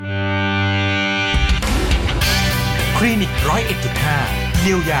คลินิก101.5เ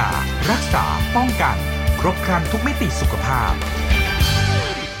ยียวยารักษาป้องกันครบครันทุกมิติสุขภาพ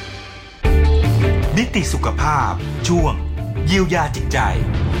นิติสุขภาพช่วงเยียวยาจิตใจ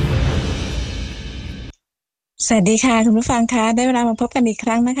สวัสดีค่ะคุณผู้ฟังคะได้เวลามาพบกันอีกค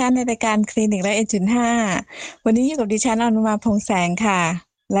รั้งนะคะในรายการคลินิก101.5วันนี้อยู่กับดิฉันอนุมาพงษ์แสงค่ะ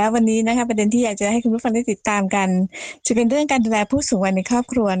แล้ววันนี้นะคะประเด็นที่อยากจะให้คุณผู้ฟังได้ติดตามกันจะเป็นเรื่องการดูแลผู้สูงวัยในครอบ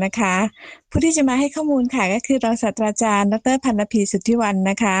ครัวนะคะผู้ที่จะมาให้ข้อมูลค่ะก็คือรองศาสตราจารย์ดร.พรรณระพีสุทธิวรรณ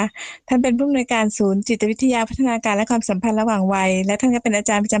นะคะท่านเป็นผู้อำนวยการศูนย์จิตวิทยาพัฒนาการและความสัมพันธ์ระหว่างวัยและท่านก็เป็นอา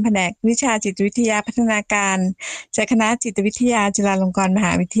จารย์ประจำแผนกวิชาจิตวิทยาพัฒนาการจากคณะจิตวิทยาจุฬาลงกรณ์มห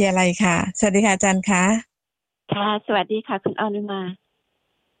าวิทยาลัยค่ะสวัสดีค่ะอาจารย์คะค่ะสวัสดีค่ะคุณอนุมา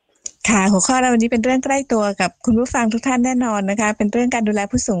ค่ะหัวข้อเราวันนี้เป็นเรื่องใกล้ตัวกับคุณผู้ฟังทุกท่านแน่นอนนะคะเป็นเรื่องการดูแล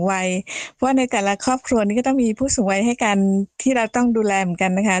ผู้สูงวัยเพราะในแต่ละครอบครัวนี้ก็ต้องมีผู้สูงวัยให้กันที่เราต้องดูแลเหมือนกั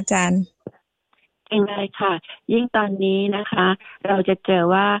นนะคะอาจารย์จริงเลยค่ะยิ่งตอนนี้นะคะเราจะเจอ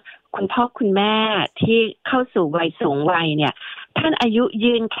ว่าคุณพ่อคุณแม่ที่เข้าสู่วัยสูงวัยเนี่ยท่านอายุ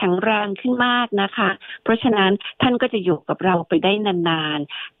ยืนแข็งแรงขึ้นมากนะคะเพราะฉะนั้นท่านก็จะอยู่กับเราไปได้นาน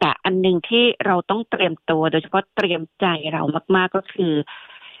ๆแต่อันนึงที่เราต้องเตรียมตัวโดยเฉพาะเตรียมใจเรามากๆก็คือ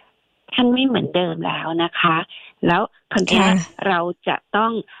ท่านไม่เหมือนเดิมแล้วนะคะแล้วคนนี้เราจะต้อ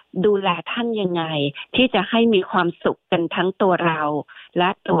งดูแลท่านยังไงที่จะให้มีความสุขกันทั้งตัวเราและ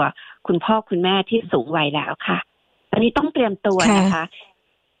ตัวคุณพ่อคุณแม่ที่สูงวัยแล้วค่ะอันนี้ต้องเตรียมตัวนะคะ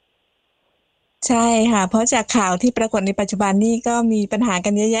ใช่ค่ะเพราะจากข่าวที่ปรากฏในปัจจุบันนี้ก็มีปัญหากั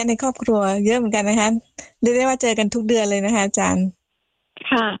นเยอะแยะในครอบครัวเยอะเหมือนกันนะคะเรียกได้ว่าเจอกันทุกเดือนเลยนะคะอาจารย์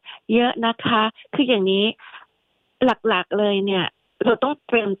ค่ะเยอะนะคะคืออย่างนี้หลักๆเลยเนี่ยเราต้องเ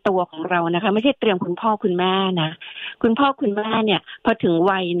ตรียมตัวของเรานะคะไม่ใช่เตรียมคุณพ่อคุณแม่นะคุณพ่อคุณแม่เนี่ยพอถึง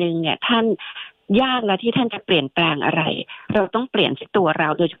วัยนึงเนี่ยท่านยากแล้วที่ท่านจะเปลี่ยนแปลงอะไรเราต้องเปลี่ยนที่ตัวเรา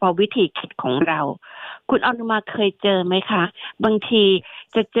โดยเฉพาะวิธีคิดของเราคุณอนุมาเคยเจอไหมคะบางที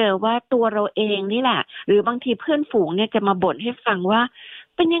จะเจอว่าตัวเราเองนี่แหละหรือบางทีเพื่อนฝูงเนี่ยจะมาบ่นให้ฟังว่า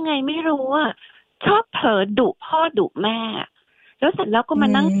เป็นยังไงไม่รู้อ่ะชอบเผลอดุพ่อดุแม่แล้วเสร็จแล้วก็มา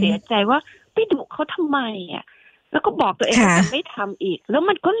นั่งเสียใจว่าไปดุเขาทำไมอ่ะแล้วก็บอกตัวเองว่าจะไม่ทำอีกแล้ว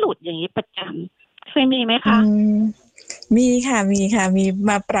มันก็หลุดอย่างนี้ประจำเคยมีไหมคะมีค่ะมี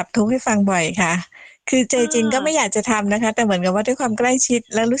มาปรับทุกข์ให้ฟังบ่อยค่ะคือใจจริงก็ไม่อยากจะทำนะคะแต่เหมือนกับว่าด้วยความใกล้ชิด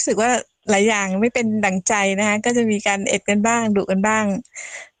แล้วรู้สึกว่าหลายอย่างไม่เป็นดั่งใจนะคะก็จะมีการเอ็ดกันบ้างดุกันบ้าง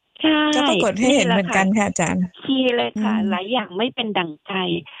ใช่ก็ปรากฏให้เห็นเหมือนกันค่ะอาจารย์คีย์เลยค่ะหลายอย่างไม่เป็นดั่งใจ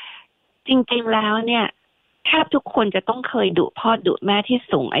จริงๆแล้วเนี่ยแทบทุกคนจะต้องเคยดุพ่อดุแม่ที่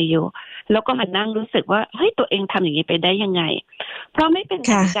สูงอายุแล้วก็มานั่งรู้สึกว่าเฮ้ยตัวเองทำอย่างนี้ไปได้ยังไงเพราะไม่เป็น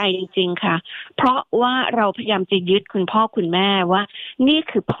ดั่งใจจริงๆค่ะเพราะว่าเราพยายามจะยึดคุณพ่อคุณแม่ว่านี่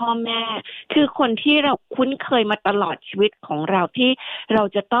คือพ่อแม่คือคนที่เราคุ้นเคยมาตลอดชีวิตของเราที่เรา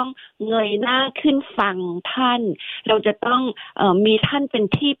จะต้องเงยหน้าขึ้นฟังท่านเราจะต้องมีท่านเป็น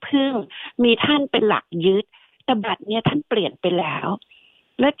ที่พึ่งมีท่านเป็นหลักยึดแต่บัดเนี้ยท่านเปลี่ยนไปแล้ว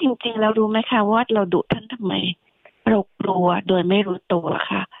และจริงๆเรารู้ไหมคะว่าเราดุท่านทำไมเรากลัวโดยไม่รู้ตัว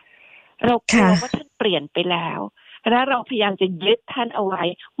ค่ะเรากลัวว่าท่านเปลี่ยนไปแล้วและเราพยายามจะยึดท่านเอาไว้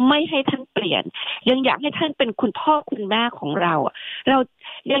ไม่ให้ท่านเปลี่ยนยังอยากให้ท่านเป็นคุณพ่อคุณแม่ของเราเรา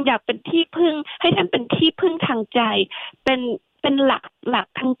ยังอยากเป็นที่พึ่งให้ท่านเป็นที่พึ่งทางใจเป็นหลัก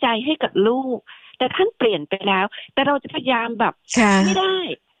ทางใจให้กับลูกแต่ท่านเปลี่ยนไปแล้วแต่เราจะพยายามแบบไม่ได้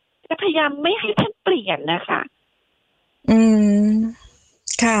จะพยายามไม่ให้ท่านเปลี่ยนนะคะ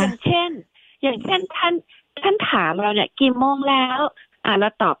อย่างเช่นท่านถามเราเนี่ยกี่โมงแล้วเรา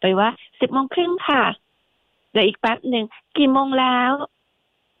ตอบไปว่า 10:30 ค่ะเดี๋ยวอีกแป๊บนึงกี่โมงแล้ว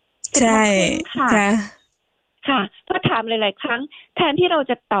 10:30 ค่ะค่ะก็ถามหลายๆครั้งแทนที่เรา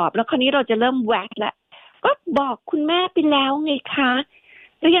จะตอบแล้วคราวนี้เราจะเริ่มแวกแล้วก็บอกคุณแม่ไปแล้วไงคะ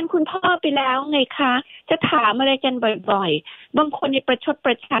เรียนคุณพ่อไปแล้วไงคะจะถามอะไรกันบ่อยๆบางคนนี่ประชดป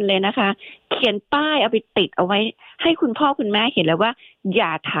ระชันเลยนะคะเขียนป้ายเอาไปติดเอาไว้ให้คุณพ่อคุณแม่เห็นแล้วว่าอย่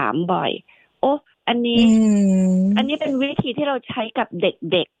าถามบ่อยโอ้อันนี้เป็นวิธีที่เราใช้กับเ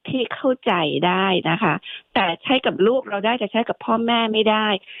ด็กๆที่เข้าใจได้นะคะแต่ใช้กับลูกเราได้แต่ใช้กับพ่อแม่ไม่ได้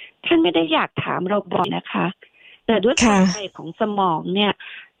ท่านไม่ได้อยากถามเราบ่อยนะคะแต่ด้วยความไวของสมองเนี่ย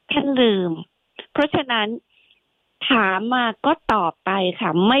ท่านลืมเพราะฉะนั้นถามมาก็ตอบไปค่ะ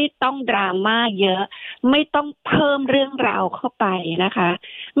ไม่ต้องดราม่าเยอะไม่ต้องเพิ่มเรื่องราวเข้าไปนะคะ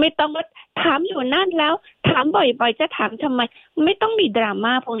ไม่ต้องว่าถามอยู่นั่นแล้วถามบ่อยๆจะถามทำไมไม่ต้องมีดรา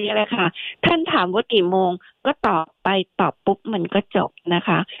ม่าพวกนี้เลยค่ะท่านถามว่ากี่โมงก็ตอบไปตอบปุ๊บมันก็จบนะค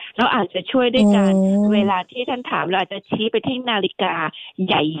ะเราอาจจะช่วยด้วยกันเวลาที่ท่านถามเราอาจจะชี้ไปที่นาฬิกา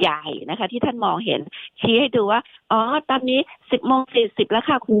ใหญ่ๆนะคะที่ท่านมองเห็นชี้ให้ดูว่าอ๋อตอนนี้ 10:40 แล้ว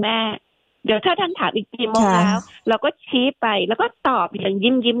ค่ะคุณแม่เดี๋ยวถ้าท่านถามอีกกี่โมงแล้วเราก็ชี้ไปแล้วก็ตอบอย่าง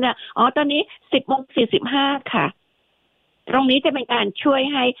ยิ้มๆเนี่ยอ๋อตอนนี้ 10:45 ค่ะ ตรงนี้จะเป็นการช่วย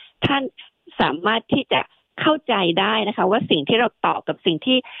ให้ท่านสามารถที่จะเข้าใจได้นะคะว่าสิ่งที่เราตอบกับสิ่ง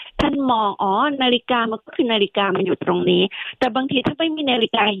ที่ท่านมองนาฬิกามันก็คือนาฬิกามันอยู่ตรงนี้แต่บางทีถ้าไม่มีนาฬิ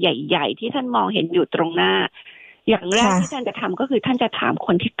กาใหญ่ๆที่ท่านมองเห็นอยู่ตรงหน้าอย่างแรกที่ท่านจะทำก็คือท่านจะถามค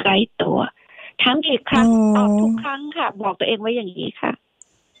นที่ใกล้ตัวถามกี่ครั้งตอบทุกครั้งค่ะบอกตัวเองไว้อย่างนี้ค่ะ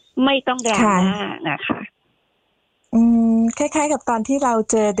ไม่ต้องดราม่านะคะคล้ายๆกับตอนที่เรา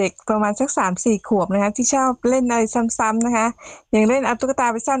เจอเด็กประมาณสัก 3-4 ขวบนะคะที่ชอบเล่นอะไรซ้ำๆนะคะอย่างเล่นเอาตุ๊กตา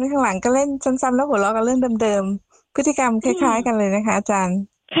ไปซ่อนไว้ข้างหลังก็เล่นซ้ำๆแล้วหัวเราะกับเรื่องเดิมๆพฤติกรรมคล้ายๆกันเลยนะคะอาจารย์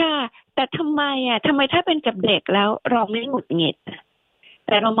ค่ะแต่ทำไมถ้าเป็นกับเด็กแล้วเราไม่หงุดหงิดแ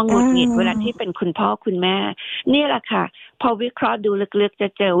ต่เรามาหงุดหงิดเวลาที่เป็นคุณพ่อคุณแม่นี่แหละค่ะพอวิเคราะห์ดูลึกๆจะ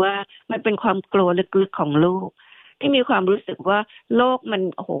เจอว่ามันเป็นความกลัวลึกๆของลูกที่มีความรู้สึกว่าโลกมัน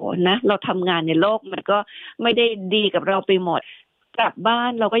โอ้โหนะเราทำงานในโลกมันก็ไม่ได้ดีกับเราไปหมดกลับบ้า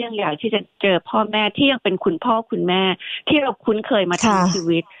นเราก็ยังอยากที่จะเจอพ่อแม่ที่ยังเป็นคุณพ่อคุณแม่ที่เราคุ้นเคยมาทั้งชี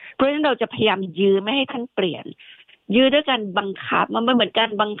วิตเพราะฉะนั้นเราจะพยายามยื้อไม่ให้ท่านเปลี่ยนยื้อด้วยการบังคับมันไม่เหมือนกา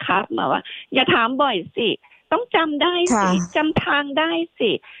รบังคับมาว่าอย่าถามบ่อยสิต้องจำได้สิจำทางได้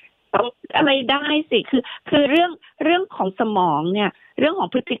สิต้องอะไรได้สิคือเรื่องของสมองเนี่ยเรื่องของ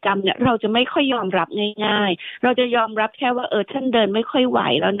พฤติกรรมเนี่ยเราจะไม่ค่อยยอมรับง่ายๆเราจะยอมรับแค่ว่าท่านเดินไม่ค่อยไหว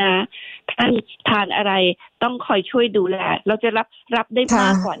แล้วนะท่านทานอะไรต้องคอยช่วยดูแลเราจะรับได้มา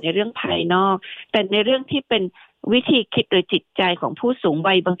กกว่าในเรื่องภายนอกแต่ในเรื่องที่เป็นวิธีคิดหรือจิตใจของผู้สูง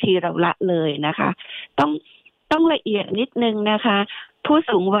วัยบางทีเราละเลยนะคะต้องละเอียดนิดนึงนะคะผู้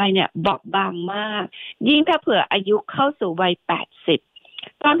สูงวัยเนี่ยบอบบางมากยิ่งถ้าเผื่ออายุเข้าสู่วัย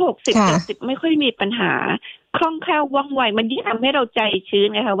80ตอน60-70ไม่ค่อยมีปัญหาคล่องแคล่วว่องไวมันยิ่งทำให้เราใจชื้น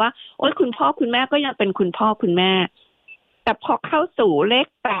ไงคะว่าโอ๊ยคุณพ่อคุณแม่ก็ยังเป็นคุณพ่อคุณแม่แต่พอเข้าสู่เลข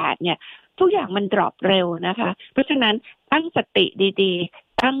8เนี่ยทุกอย่างมันดรอปเร็วนะคะเพราะฉะนั้นตั้งสติดี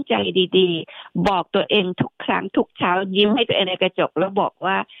ๆตั้งใจดีๆบอกตัวเองทุกครั้งทุกเช้ายิ้มให้ตัวเองในกระจกแล้วบอก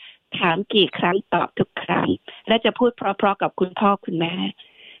ว่าถามกี่ครั้งตอบทุกครั้งและจะพูดเพราะๆกับคุณพ่อคุณแม่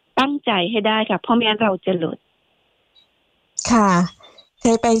ตั้งใจให้ได้ค่ะเพราะไม่งั้นเราจะหลุดค่ะเค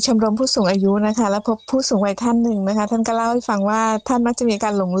ยไปชมรมผู้สูงอายุนะคะแล้วพบผู้สูงวัยท่านหนึ่งนะคะท่านก็เล่าให้ฟังว่าท่านมักจะมีกา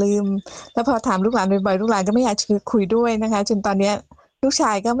รหลงลืมแล้วพอถามลูกหลานบ่อยๆลูกหลานก็ไม่อยากคุยด้วยนะคะจนตอนนี้ลูกช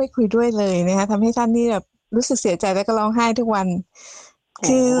ายก็ไม่คุยด้วยเลยนะคะทำให้ท่านนี่แบบรู้สึกเสียใจแล้วก็ร้องไห้ทุกวัน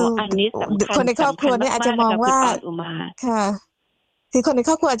คืออันนี้สำคัญคนในครอบครัวเนี่ยอาจจะมองว่าค่ะคือคนในค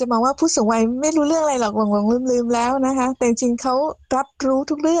รอบครัวอาจจะมองว่าผู้สูงวัยไม่รู้เรื่องอะไรหรอกหลงลืมแล้วนะคะแต่จริงๆเขารับรู้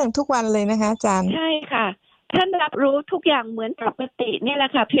ทุกเรื่องทุกวันเลยนะคะอาจารย์ใช่ค่ะท่านรับรู้ทุกอย่างเหมือนปกตินี่แหละ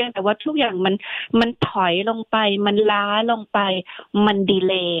ค่ะเพียงแต่ว่าทุกอย่างมันถอยลงไปมันล้าลงไปมันดี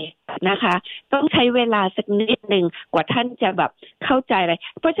เลย์นะคะต้องใช้เวลาสักนิดนึงกว่าท่านจะแบบเข้าใจอะไร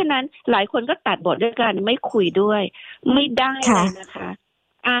เพราะฉะนั้นหลายคนก็ตัดบทด้วยกันไม่คุยด้วยไม่ได้เลยนะคะ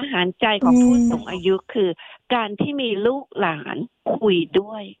อาหารใจของผู้สูงอายุคือการที่มีลูกหลานคุย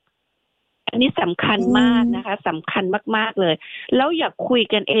ด้วยอันนี้สำคัญมากนะคะสำคัญมากๆเลยแล้วอย่าคุย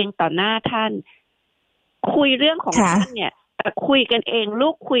กันเองต่อหน้าท่านคุยเรื่องของท่านเนี่ยแต่คุยกันเองลู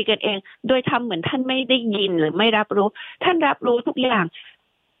กคุยกันเองโดยทำเหมือนท่านไม่ได้ยินหรือไม่รับรู้ท่านรับรู้ทุกอย่าง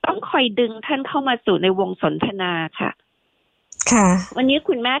ต้องคอยดึงท่านเข้ามาสู่ในวงสนทนาค่ะค่ะวันนี้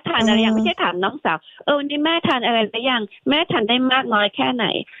คุณแม่ทานอะไรยังไม่ใช่ถามน้องสาววันนี้แม่ทานอะไรหรือยังแม่ทานได้มากน้อยแค่ไหน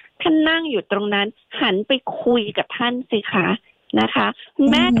ท่านนั่งอยู่ตรงนั้นหันไปคุยกับท่านสิคะนะคะ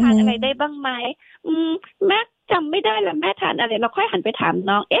แม่ทานอะไรได้บ้างไหมแม่จำไม่ได้แล้วแม่ทานอะไรเราค่อยหันไปถาม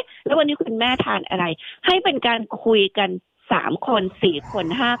น้องแล้ววันนี้คุณแม่ทานอะไรให้เป็นการคุยกัน3 คน4 คน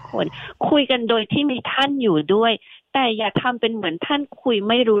5 คนคุยกันโดยที่มีท่านอยู่ด้วยแต่อย่าทำเป็นเหมือนท่านคุย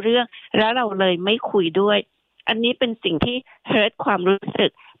ไม่รู้เรื่องแล้วเราเลยไม่คุยด้วยอันนี้เป็นสิ่งที่เฮิร์ตความรู้สึ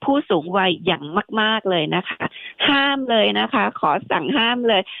กผู้สูงวัยอย่างมากๆเลยนะคะห้ามเลยนะคะขอสั่งห้าม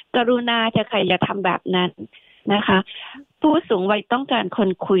เลยกรุณาจะใครอย่าทำแบบนั้นนะคะผู้สูงวัยต้องการคน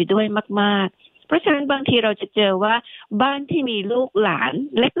คุยด้วยมากๆเพราะฉะนั้นบางทีเราจะเจอว่าบ้านที่มีลูกหลาน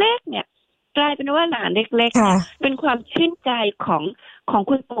เล็กๆเนี่ยกลายเป็นว่าหลานเล็กๆเป็นความชื่นใจของ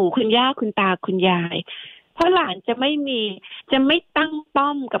คุณปู่คุณย่าคุณตาคุณยายเพราะหลานจะไม่ตั้งป้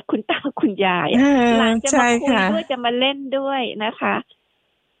อมกับคุณตาคุณยายหลานจะมาคุยด้วยจะมาเล่นด้วยนะคะ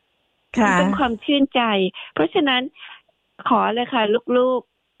เป็นความชื่นใจเพราะฉะนั้นขอเลยค่ะลูก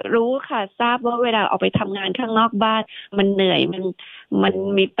ๆรู้ค่ะทราบว่าเวลาออกไปทำงานข้างนอกบ้านมันเหนื่อยมัน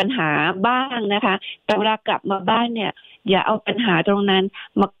มีปัญหาบ้างนะคะแต่เวลากลับมาบ้านเนี่ยอย่าเอาปัญหาตรงนั้น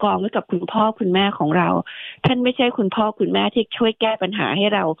มากองไว้กับคุณพ่อคุณแม่ของเราท่านไม่ใช่คุณพ่อคุณแม่ที่ช่วยแก้ปัญหาให้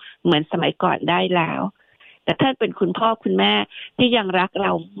เราเหมือนสมัยก่อนได้แล้วแต่ท่านเป็นคุณพ่อคุณแม่ที่ยังรักเร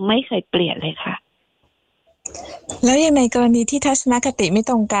าไม่เคยเปลี่ยนเลยค่ะแล้วยังในกรณีที่ทัศนคติไม่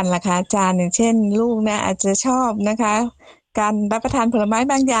ตรงกันล่ะคะอาจารย์อย่างเช่นลูกเนี่ยอาจจะชอบนะคะการรับประทานผลไม้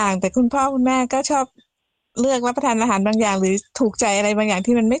บางอย่างแต่คุณพ่อคุณแม่ก็ชอบ เลือกรับประทานอาหารบางอย่างหรือถูกใจอะไรบางอย่าง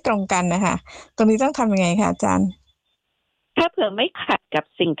ที่มันไม่ตรงกันนะคะตรงนี้ต้องทำยังไงคะอาจารย์ถ้าเผื่อไม่ขัดกับ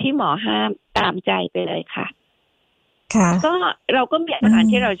สิ่งที่หมอห้ามตามใจไปเลยค่ะก็เราก็มีอาหาร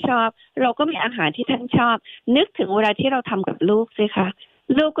ที่เราชอบเราก็มีอาหารที่ท่านชอบนึกถึงเวลาที่เราทำกับลูกสิคะ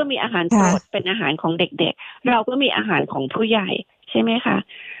ลูกก็มีอาหารโปรดเป็นอาหารของเด็กๆเราก็มีอาหารของผู้ใหญ่ใช่ไหมคะ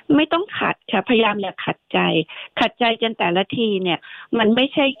ไม่ต้องขัดค่ะพยายามอย่าขัดใจกันแต่ละทีเนี่ยมันไม่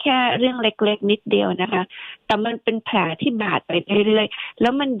ใช่แค่เรื่องเล็กๆนิดเดียวนะคะแต่มันเป็นแผลที่บาดไปเรื่อยๆแล้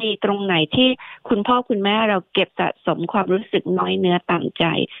วมันดีตรงไหนที่คุณพ่อคุณแม่เราเก็บสะสมความรู้สึกน้อยเนื้อต่ำใจ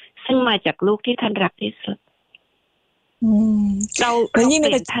ซึ่งมาจากลูกที่ท่านรักที่สุดเราเปลี่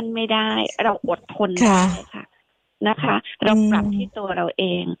ยนท่านไม่ได้เราอดทนได้ค่ะนะคะเราปรับที่ตัวเราเอ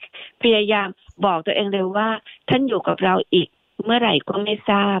งพยายามบอกตัวเองเลยว่าท่านอยู่กับเราอีกเมื่อไหร่ก็ไม่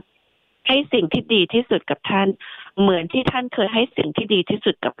ทราบให้สิ่งที่ดีที่สุดกับท่านเหมือนที่ท่านเคยให้สิ่งที่ดีที่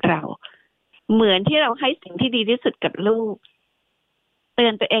สุดกับเราเหมือนที่เราให้สิ่งที่ดีที่สุดกับลูกเตื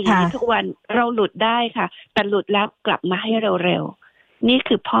อนตัวเองอย่างนี้ทุกวันเราหลุดได้ค่ะแต่หลุดแล้วกลับมาให้เร็วๆนี่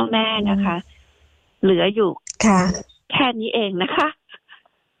คือพ่อแม่นะคะเหลืออยู่แค่นี้เองนะคะ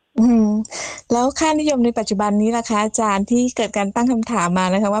แล้วค่านิยมในปัจจุบันนี้ล่ะคะอาจารย์ที่เกิดการตั้งคำถามมา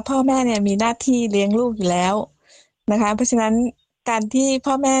นะคะว่าพ่อแม่เนี่ยมีหน้าที่เลี้ยงลูกอยู่แล้วนะคะเพราะฉะนั้นการที่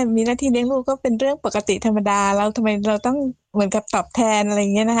พ่อแม่มีหน้าที่เลี้ยงลูกก็เป็นเรื่องปกติธรรมดาแล้วทำไมเราต้องเหมือนกับตอบแทนอะไรอย่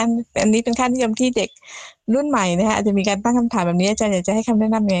างเงี้ยนะคะอันนี้เป็นค่านิยมที่เด็กรุ่นใหม่นะคะอาจจะมีการตั้งคำถามแบบนี้อาจารย์อยากจะให้คำแนะ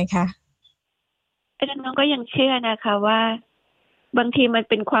นำยังไงคะอาจารย์น้องก็ยังเชื่อนะคะว่าบางทีมัน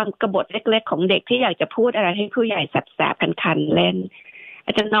เป็นความกบฏเล็กๆของเด็กที่อยากจะพูดอะไรให้ผู้ใหญ่แสบๆคันๆเล่นอ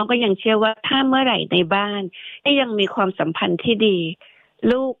าจารย์น้องก็ยังเชื่อว่าถ้าเมื่อไหร่ในบ้านที่ยังมีความสัมพันธ์ที่ดี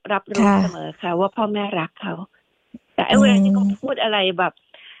ลูกรับรู้เสมอค่ะว่าพ่อแม่รักเขาแต่เวลาที่เขาพูดอะไรแบบ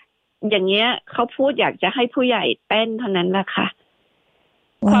อย่างเงี้ยเขาพูดอยากจะให้ผู้ใหญ่เต้นเท่านั้นแหละค่ะ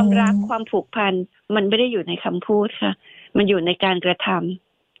ความรักความผูกพันมันไม่ได้อยู่ในคำพูดค่ะมันอยู่ในการกระท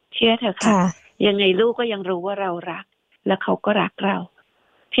ำเชื่อเถอะค่ะยังไงลูกก็ยังรู้ว่าเรารักและเขาก็รักเรา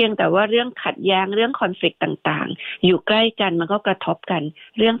เพียงแต่ว่าเรื่องขัดแย้งเรื่องคอนฟลิกต์ต่างๆอยู่ใกล้กันมันก็กระทบกัน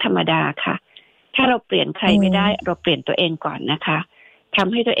เรื่องธรรมดาค่ะถ้าเราเปลี่ยนใครไม่ได้เราเปลี่ยนตัวเองก่อนนะคะท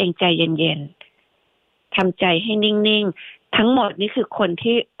ำให้ตัวเองใจเย็นๆทำใจให้นิ่งๆทั้งหมดนี่คือคน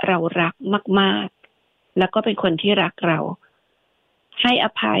ที่เรารักมากๆแล้วก็เป็นคนที่รักเราให้อ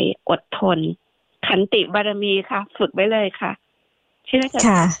ภัยอดทนขันติบารมีค่ะฝึกไว้เลยค่ะเชื่อเถอะ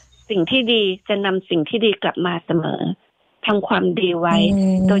สิ่งที่ดีจะนำสิ่งที่ดีกลับมาเสมอทำความดีไว้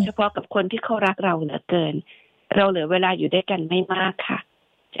โดยเฉพาะกับคนที่เขารักเราเหลือเกินเราเหลือเวลาอยู่ด้วยกันไม่มากค่ะ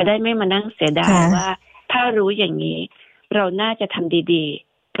จะได้ไม่มานั่งเสียดายว่าถ้ารู้อย่างนี้เราน่าจะทำดี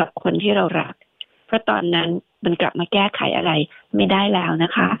ๆกับคนที่เรารักเพราะตอนนั้นมันกลับมาแก้ไขอะไรไม่ได้แล้วน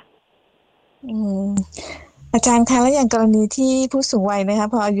ะคะอาจารย์คะแล้วอย่างกรณีที่ผู้สูงวัยนะคะ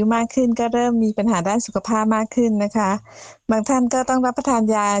พออายุมากขึ้นก็เริ่มมีปัญหาด้านสุขภาพมากขึ้นนะคะบางท่านก็ต้องรับประทาน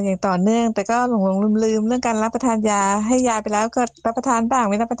ยาอย่างต่อเนื่องแต่ก็หลงลืมเรื่องการรับประทานยาให้ยาไปแล้วก็รับประทานบ้าง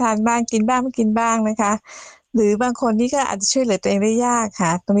ไม่รับประทานบ้างกินบ้างไม่กินบ้างนะคะหรือบางคนนี่ก็อาจจะช่วยเหลือตัวเองได้ยากค่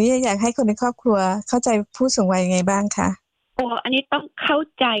ะตรงนี้อยากให้คนในครอบครัวเข้าใจผู้สูงวัยยังไงบ้างคะอันนี้ต้องเข้า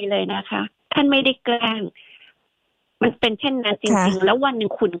ใจเลยนะคะท่านไม่ได้แกล้งมันเป็นเช่นนั้นจริงๆแล้ววันหนึ่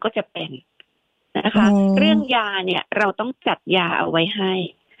งคุณก็จะเป็นนะคะเรื่องยาเนี่ยเราต้องจัดยาเอาไว้ให้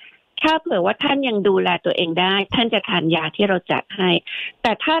ถ้าเผื่อว่าท่านยังดูแลตัวเองได้ท่านจะทานยาที่เราจัดให้แ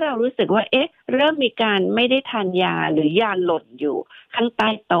ต่ถ้าเรารู้สึกว่าเริ่มมีการไม่ได้ทานยาหรือยาหล่นอยู่ข้างใต้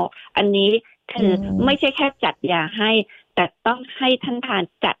โต๊ะอันนี้คือไม่ใช่แค่จัดยาให้แต่ต้องให้ท่านทาน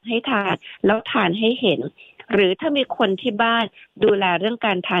จัดให้ทานแล้วทานให้เห็นหรือถ้ามีคนที่บ้านดูแลเรื่องก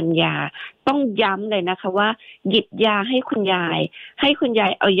ารทานยาต้องย้ำเลยนะคะว่าหยิบยาให้คุณยาย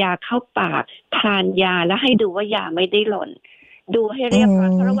เอายาเข้าปากทานยาแล้วให้ดูว่ายาไม่ได้หล่นดูให้เรียบร้อย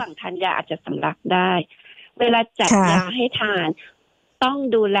เพราะระหว่างทานยาอาจจะสำลักได้เวลาจัดยาให้ทานต้อง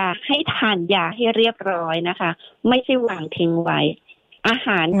ดูแลให้ทานยาให้เรียบร้อยนะคะไม่ใช่วางทิ้งไว้อาห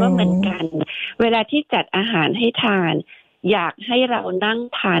ารก็เหมือนกันเวลาที่จัดอาหารให้ทานอยากให้เรานั่ง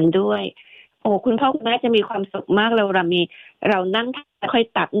ทานด้วยคุณพ่อคุณแม่จะมีความสุขมากเรานั่งคอย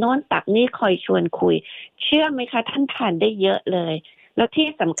ตักโน้นตักนี่คอยชวนคุยเชื่อไหมคะท่านทานได้เยอะเลยแล้วที่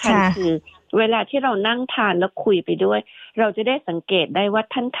สำคัญคือเวลาที่เรานั่งทานแล้วคุยไปด้วยเราจะได้สังเกตได้ว่า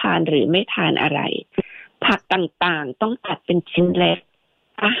ท่านทานหรือไม่ทานอะไรผักต่างๆต้องตัดเป็นชิ้นเล็ก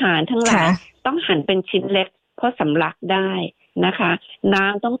อาหารทั้งหลายต้องหั่นเป็นชิ้นเล็กเพราะสำลักได้นะคะน้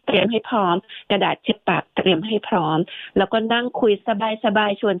ำต้องเตรียมให้พร้อมกระดาษเช็ดปากเตรียมให้พร้อมแล้วก็นั่งคุยสบา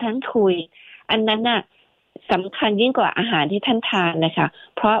ยๆชวนท่านคุยอันนั้นน่ะสำคัญยิ่งกว่าอาหารที่ท่านทานเลยค่ะ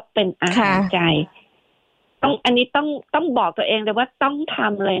เพราะเป็นอาหารใจอันนี้ต้องบอกตัวเองเลยว่าต้องท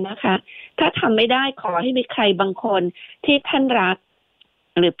ำเลยนะคะถ้าทำไม่ได้ขอให้มีใครบางคนที่ท่านรัก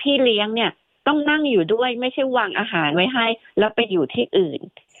หรือพี่เลี้ยงเนี่ย ต้องนั่งอยู่ด้วยไม่ใช่วางอาหารไว้ให้แล้วไปอยู่ที่อื่น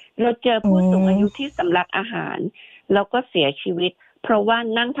เราเจอผู้สูงอายุที่สำลักอาหารแล้วก็เสียชีวิตเพราะว่า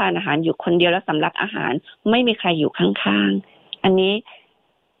นั่งทานอาหารอยู่คนเดียวแล้วสำลักอาหารไม่มีใครอยู่ข้างๆอันนี้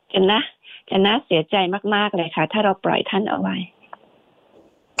จะน่าเสียใจมากๆเลยค่ะถ้าเราปล่อยท่านเอาไว้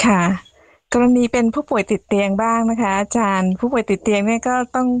ค่ะกรณีเป็นผู้ป่วยติดเตียงบ้างนะคะอาจารย์ผู้ป่วยติดเตียงเนี่ยก็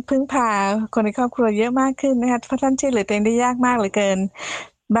ต้องพึ่งพาคนในครอบครัวเยอะมากขึ้นนะคะเพราะท่านช่วยเหลือตัวเองได้ยากมากเหลือเกิน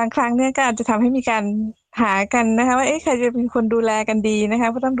บางครั้งเนี่ยก็อาจจะทำให้มีการหากันนะคะว่าใครจะเป็นคนดูแลกันดีนะคะ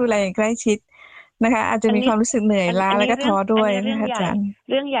เพราะต้องดูแลอย่างใกล้ชิดนะคะอาจจะมีความรู้สึกเหนื่อยล้าแล้วก็ท้อด้วยนะคะอาจารย์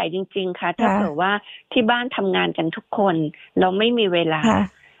เรื่องใหญ่จริงๆค่ะถ้าเผื่อว่าที่บ้านทำงานกันทุกคนเราไม่มีเวลา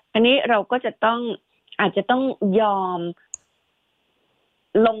อันนี้เราก็อาจจะต้องยอม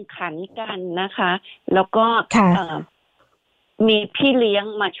ลงขันกันนะคะแล้วก็มีพี่เลี้ยง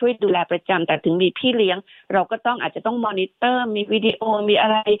มาช่วยดูแลประจำแต่ถึงมีพี่เลี้ยงเราก็อาจจะต้องมอนิเตอร์มีวิดีโอมีอะ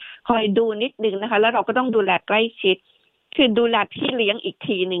ไรคอยดูนิดนึงนะคะแล้วเราก็ต้องดูแลใกล้ชิดคือดูแลพี่เลี้ยงอีก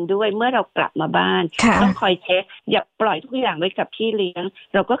ทีหนึ่งด้วยเมื่อเรากลับมาบ้านต้องคอยเช็คอย่าปล่อยทุกอย่างไว้กับพี่เลี้ยง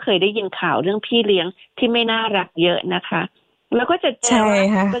เราก็เคยได้ยินข่าวเรื่องพี่เลี้ยงที่ไม่น่ารักเยอะนะคะแล้วก็จะเจอ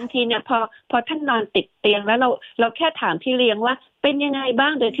ว่าบางทีเนี่ยพอท่านนอนติดเตียงแล้วเราแค่ถามพี่เลี้ยงว่าเป็นยังไงบ้า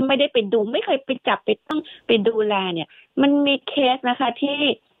งโดยที่ไม่ได้ไปดูไม่เคยไปจับไปต้องไปดูแลเนี่ยมันมีเคสนะคะที่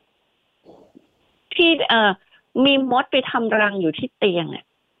มีมดไปทำรังอยู่ที่เตียงเนี่ย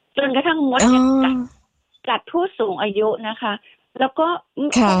จนกระทั่งมดเนี่ยกัดผู้สูงอายุนะคะแล้วก็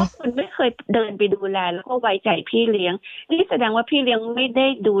เพราะว่าคนไม่เคยเดินไปดูแลแล้วก็ไว้ใจพี่เลี้ยงนี่แสดงว่าพี่เลี้ยงไม่ได้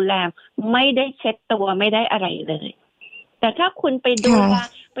ดูแลไม่ได้เช็ดตัวไม่ได้อะไรเลยแต่ถ้าคุณไปดูแล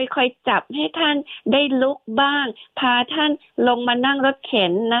ไปคอยจับให้ท่านได้ลุกบ้างพาท่านลงมานั่งรถเข็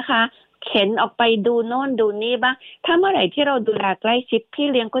นนะคะเข็นออกไปดูโน่นดูนี่บ้างถ้าเมื่อไหร่ที่เราดูแลใกล้ชิดพี่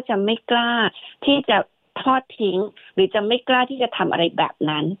เลี้ยงก็จะไม่กล้าที่จะทอดทิ้งหรือจะไม่กล้าที่จะทำอะไรแบบ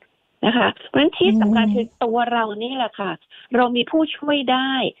นั้นนะคะเพราะฉะนั้นที่สำคัญคือตัวเรานี่แหละค่ะเรามีผู้ช่วยไ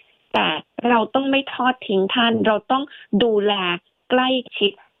ด้แต่เราต้องไม่ทอดทิ้งท่านเราต้องดูแลใกล้ชิ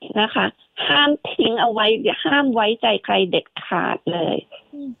ดนะคะห้ามทิ้งเอาไว้อย่าห้ามไว้ใจใครเด็ดขาดเลย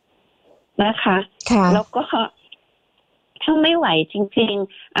นะคะแล้วก็ถ้าไม่ไหวจริง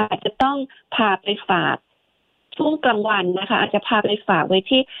ๆอาจจะต้องพาไปฝากช่วงกลางวันนะคะอาจจะพาไปฝากไว้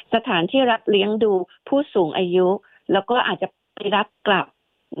ที่สถานที่รับเลี้ยงดูผู้สูงอายุแล้วก็อาจจะไปรับกลับ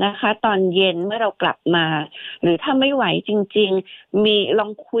นะคะตอนเย็นเมื่อเรากลับมาหรือถ้าไม่ไหวจริงๆมีลอ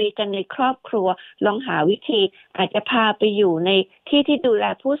งคุยกันในครอบครัวลองหาวิธีอาจจะพาไปอยู่ในที่ดูแล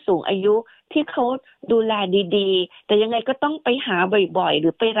ผู้สูงอายุที่เขาดูแลดีๆแต่ยังไงก็ต้องไปหาบ่อยๆหรื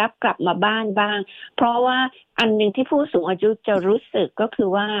อไปรับกลับมาบ้านบ้างเพราะว่าอันนึงที่ผู้สูงอายุจะรู้สึกก็คือ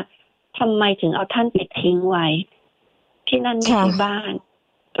ว่าทำไมถึงเอาท่านไปทิ้งไว้ที่นั่นไม่ใช่บ้าน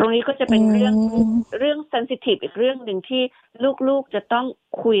ตรงนี้ก็จะเป็นเรื่องเซนซิทีฟอีกเรื่องหนึ่งที่ลูกๆจะต้อง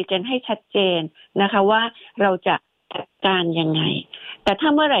คุยกันให้ชัดเจนนะคะว่าเราจะจัดการยังไงแต่ถ้า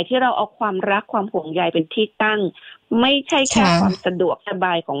เมื่อไหร่ที่เราเอาความรักความห่วงใยเป็นที่ตั้งไม่ใช่แค่ความสะดวกสบ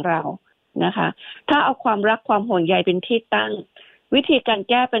ายของเรานะคะถ้าเอาความรักความห่วงใยเป็นที่ตั้งวิธีการ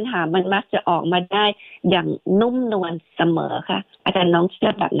แก้ปัญหามันมักจะออกมาได้อย่างนุ่มนวลเสมอค่ะอาจารย์น้องเชื่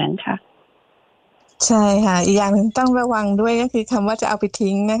อแบบนั้นค่ะใช่ค่ะอีกอย่างหนึ่งต้องระวังด้วยก็คือคำว่าจะเอาไป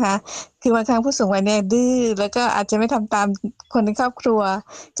ทิ้งนะคะคือบางครั้งผู้สูงวัยเนี่ยดื้อแล้วก็อาจจะไม่ทำตามคนในครอบครัว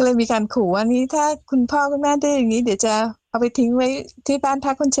ก็เลยมีการขู่ว่านี่ถ้าคุณพ่อคุณแม่ดื้ออย่างนี้เดี๋ยวจะเอาไปทิ้งไว้ที่บ้าน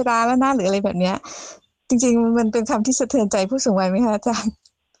พักคนชราแล้วนะหรืออะไรแบบเนี้ยจริงๆมันเป็นคำที่สะเทือนใจผู้สูงวัยไหมคะอาจารย์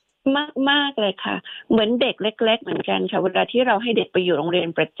มากเลยค่ะเหมือนเด็กเล็กๆเหมือนกันค่ะเวลาที่เราให้เด็กไปอยู่โรงเรียน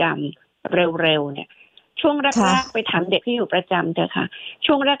ประจำเร็วๆเนี่ยช่วงแรกๆไปถามเด็กที่อยู่ประจำเถอะค่ะ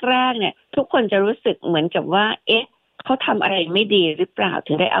ช่วงแรกๆเนี่ยทุกคนจะรู้สึกเหมือนกับว่าเขาทำอะไรไม่ดีหรือเปล่า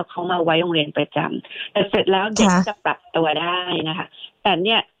ถึงได้เอาเขามาไว้โรงเรียนประจำแต่เสร็จแล้วเด็กจะปรับตัวได้นะคะแต่เ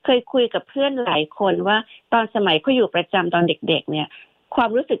นี่ยเคยคุยกับเพื่อนหลายคนว่าตอนสมัยเขาอยู่ประจำตอนเด็กๆเนี่ยความ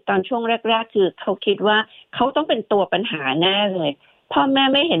รู้สึกตอนช่วงแรกๆคือเขาคิดว่าเขาต้องเป็นตัวปัญหาแน่เลยพ่อแม่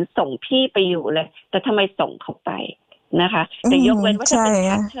ไม่เห็นส่งพี่ไปอยู่เลยแต่ทำไมส่งเขาไปนะคะแต่ยกเว้นว่าจะเป็น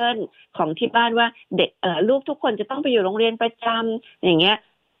แพทเทิร์นของที่บ้านว่าเด็กลูกทุกคนจะต้องไปอยู่โรงเรียนประจำอย่างเงี้ย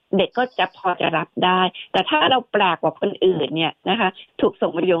เด็กก็จะพอจะรับได้แต่ถ้าเราแปลกกว่าคนอื่นเนี่ยนะคะถูกส่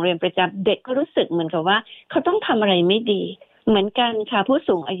งไปโรงเรียนประจำเด็กก็รู้สึกเหมือนกับว่าเขาต้องทำอะไรไม่ดีเหมือนกันค่ะผู้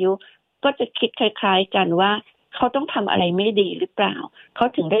สูงอายุก็จะคิดคล้ายๆกันว่าเขาต้องทำอะไรไม่ดีหรือเปล่าเขา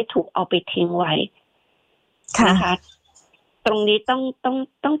ถึงได้ถูกเอาไปทิ้งไว้นะคะตรงนี้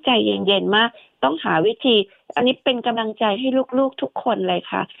ต้องใจเย็นๆมากต้องหาวิธีอันนี้เป็นกำลังใจให้ลูกๆทุกคนเลย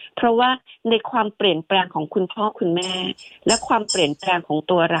ค่ะเพราะว่าในความเปลี่ยนแปลงของคุณพ่อคุณแม่และความเปลี่ยนแปลงของ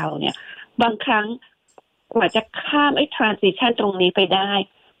ตัวเราเนี่ยบางครั้งกว่าจะข้ามtransition ตรงนี้ไปได้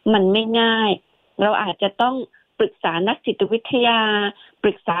มันไม่ง่ายเราอาจจะต้อง ปรึกษานักจิตวิทยาป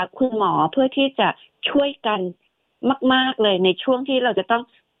รึกษาคุณหมอเพื่อที่จะช่วยกันมากๆเลยในช่วงที่เราจะต้อง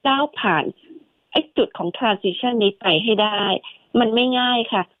ก้าวผ่านไอ้จุดของ transition นี้ไปให้ได้มันไม่ง่าย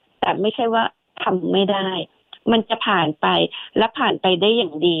ค่ะแต่ไม่ใช่ว่าทำไม่ได้มันจะผ่านไปและผ่านไปได้อย่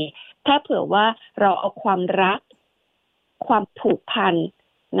างดีถ้าเผื่อว่าเราเอาความรักความผูกพัน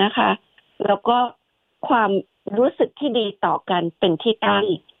นะคะแล้วก็ความรู้สึกที่ดีต่อกันเป็นที่ตั้ง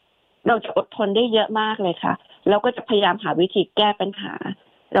เราจะอดทนได้เยอะมากเลยค่ะเราก็จะพยายามหาวิธีแก้ปัญหา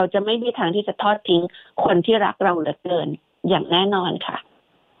เราจะไม่มีทางที่จะทอดทิ้งคนที่รักเราเหลือเกินอย่างแน่นอนค่ะ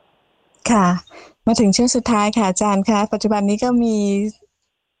ค่ะมาถึงช่วงสุดท้ายค่ะอาจารย์คะปัจจุบันนี้ก็มี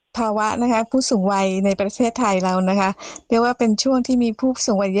ภาวะนะคะผู้สูงวัยในประเทศไทยเรานะคะเรียกว่าเป็นช่วงที่มีผู้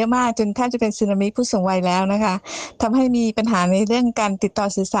สูงวัยเยอะมากจนแทบจะเป็นสึนามิผู้สูงวัยแล้วนะคะทำให้มีปัญหาในเรื่องการติดต่อ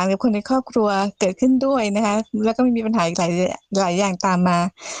สื่อสารกับคนในครอบครัวเกิดขึ้นด้วยนะคะแล้วก็มีปัญหาอีกหลายอย่างตามมา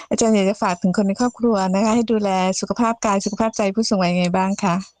อาจารย์อยากจะฝากถึงคนในครอบครัวนะคะให้ดูแลสุขภาพกายสุขภาพใจผู้สูงวัยยังไงบ้างค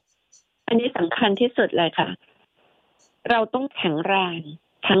ะอันนี้สำคัญที่สุดเลยค่ะเราต้องแข็งแรง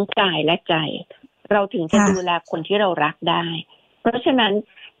ทั้งกายและใจเราถึงจะดูแลคนที่เรารักได้เพราะฉะนั้น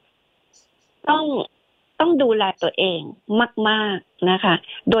ต้องดูแลตัวเองมากๆนะคะ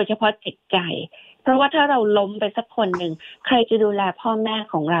โดยเฉพาะจิตใจเพราะว่าถ้าเราล้มไปสักคนหนึ่งใครจะดูแลพ่อแม่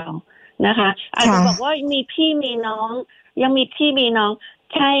ของเรานะคะอาจจะบอกว่ามีพี่มีน้องยังมีพี่มีน้อง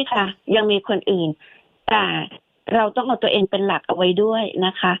ใช่ค่ะยังมีคนอื่นแต่เราต้องเอาตัวเองเป็นหลักเอาไว้ด้วยน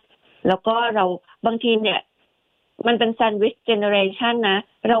ะคะแล้วก็เราบางทีเนี่ยมันเป็นแซนด์วิชเจเนอเรชันนะ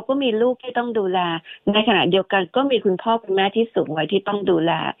เราก็มีลูกที่ต้องดูแลในขณะเดียวกันก็มีคุณพ่อคุณแม่ที่สูงวัยที่ต้องดูแ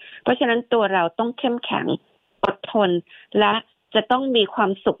ลเพราะฉะนั้นตัวเราต้องเข้มแข็งอดทนและจะต้องมีควา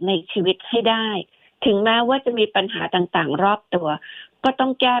มสุขในชีวิตให้ได้ถึงแม้ว่าจะมีปัญหาต่างๆรอบตัวก็ต้อ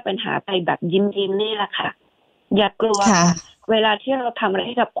งแก้ปัญหาไปแบบยิ้มๆนี่แหละค่ะอย่ากลัวเวลาที่เราทำอะไรใ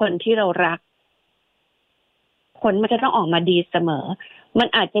ห้กับคนที่เรารักผลมันจะต้องออกมาดีเสมอมัน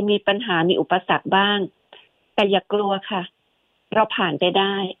อาจจะมีปัญหามีอุปสรรคบ้างแต่อย่ากลัวค่ะเราผ่านไปไ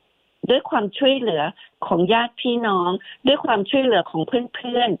ด้ด้วยความช่วยเหลือของญาติพี่น้องด้วยความช่วยเหลือของเ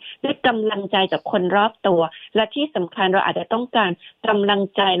พื่อนๆด้วยกำลังใจจากคนรอบตัวและที่สำคัญเราอาจจะต้องการกำลัง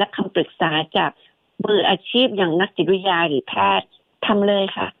ใจและคำปรึกษาจากมืออาชีพอย่างนักจิตวิทยาหรือแพทย์ทำเลย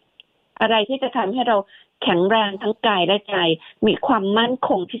ค่ะอะไรที่จะทำให้เราแข็งแรงทั้งกายและใจมีความมั่นค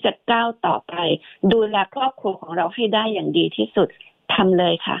งที่จะก้าวต่อไปดูแลครอบครัวของเราให้ได้อย่างดีที่สุดทำเล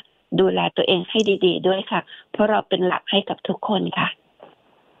ยค่ะดูแลตัวเองให้ดีๆด้วยค่ะเพราะเราเป็นหลักให้กับทุกคนค่ะ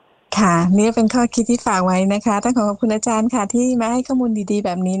ค่ะนี่เป็นข้อคิดที่ฝากไว้นะคะต้องขอบคุณอาจารย์ค่ะที่มาให้ข้อมูลดีๆแบ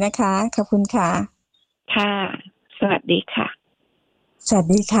บนี้นะคะขอบคุณค่ะค่ะสวัสดีค่ะสวัส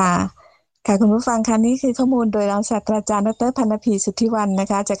ดีค่ะค่ะคุณผู้ฟังคะนี่คือข้อมูลโดยรองศาสตราจารย์ดร.พรรณพีสุทธิวรรณนะ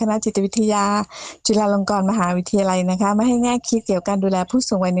คะจากคณะจิตวิทยาจุฬาลงกรณ์มหาวิทยาลัยนะคะมาให้แง่คิดเกี่ยวกับการดูแลผู้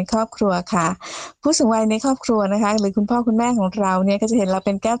สูงวัยในครอบครัวค่ะผู้สูงวัยในครอบครัวนะคะหรือคุณพ่อคุณแม่ของเราเนี่ยก็จะเห็นเราเ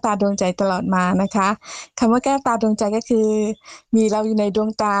ป็นแก้วตาดวงใจตลอดมานะคะคำว่าแก้วตาดวงใจก็คือมีเราอยู่ในดวง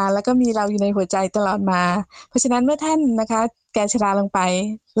ตาแล้วก็มีเราอยู่ในหัวใจตลอดมาเพราะฉะนั้นเมื่อท่านนะคะแก่ชราลงไป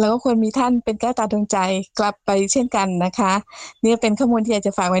เราก็ควรมีท่านเป็นแก้วตาดวงใจกลับไปเช่นกันนะคะนี่เป็นข้อมูลที่อยากจ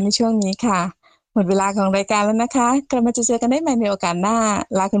ะฝากไว้ในช่วงนี้ค่ะหมดเวลาของรายการแล้วนะคะกลับมาเจอกันได้ใหม่ในโอกาสหน้า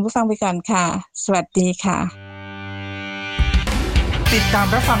ลาคุณผู้ฟังไปก่อนค่ะสวัสดีค่ะติดตาม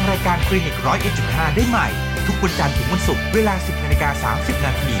รับฟังรายการคลินิก 101.5 ได้ใหม่ทุกวันจันทร์ถึงวันศุกร์เวลา 10:30 น.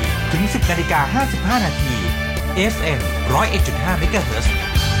ถึง 10:55 น. FM 101.5 เมกะเฮิรตซ์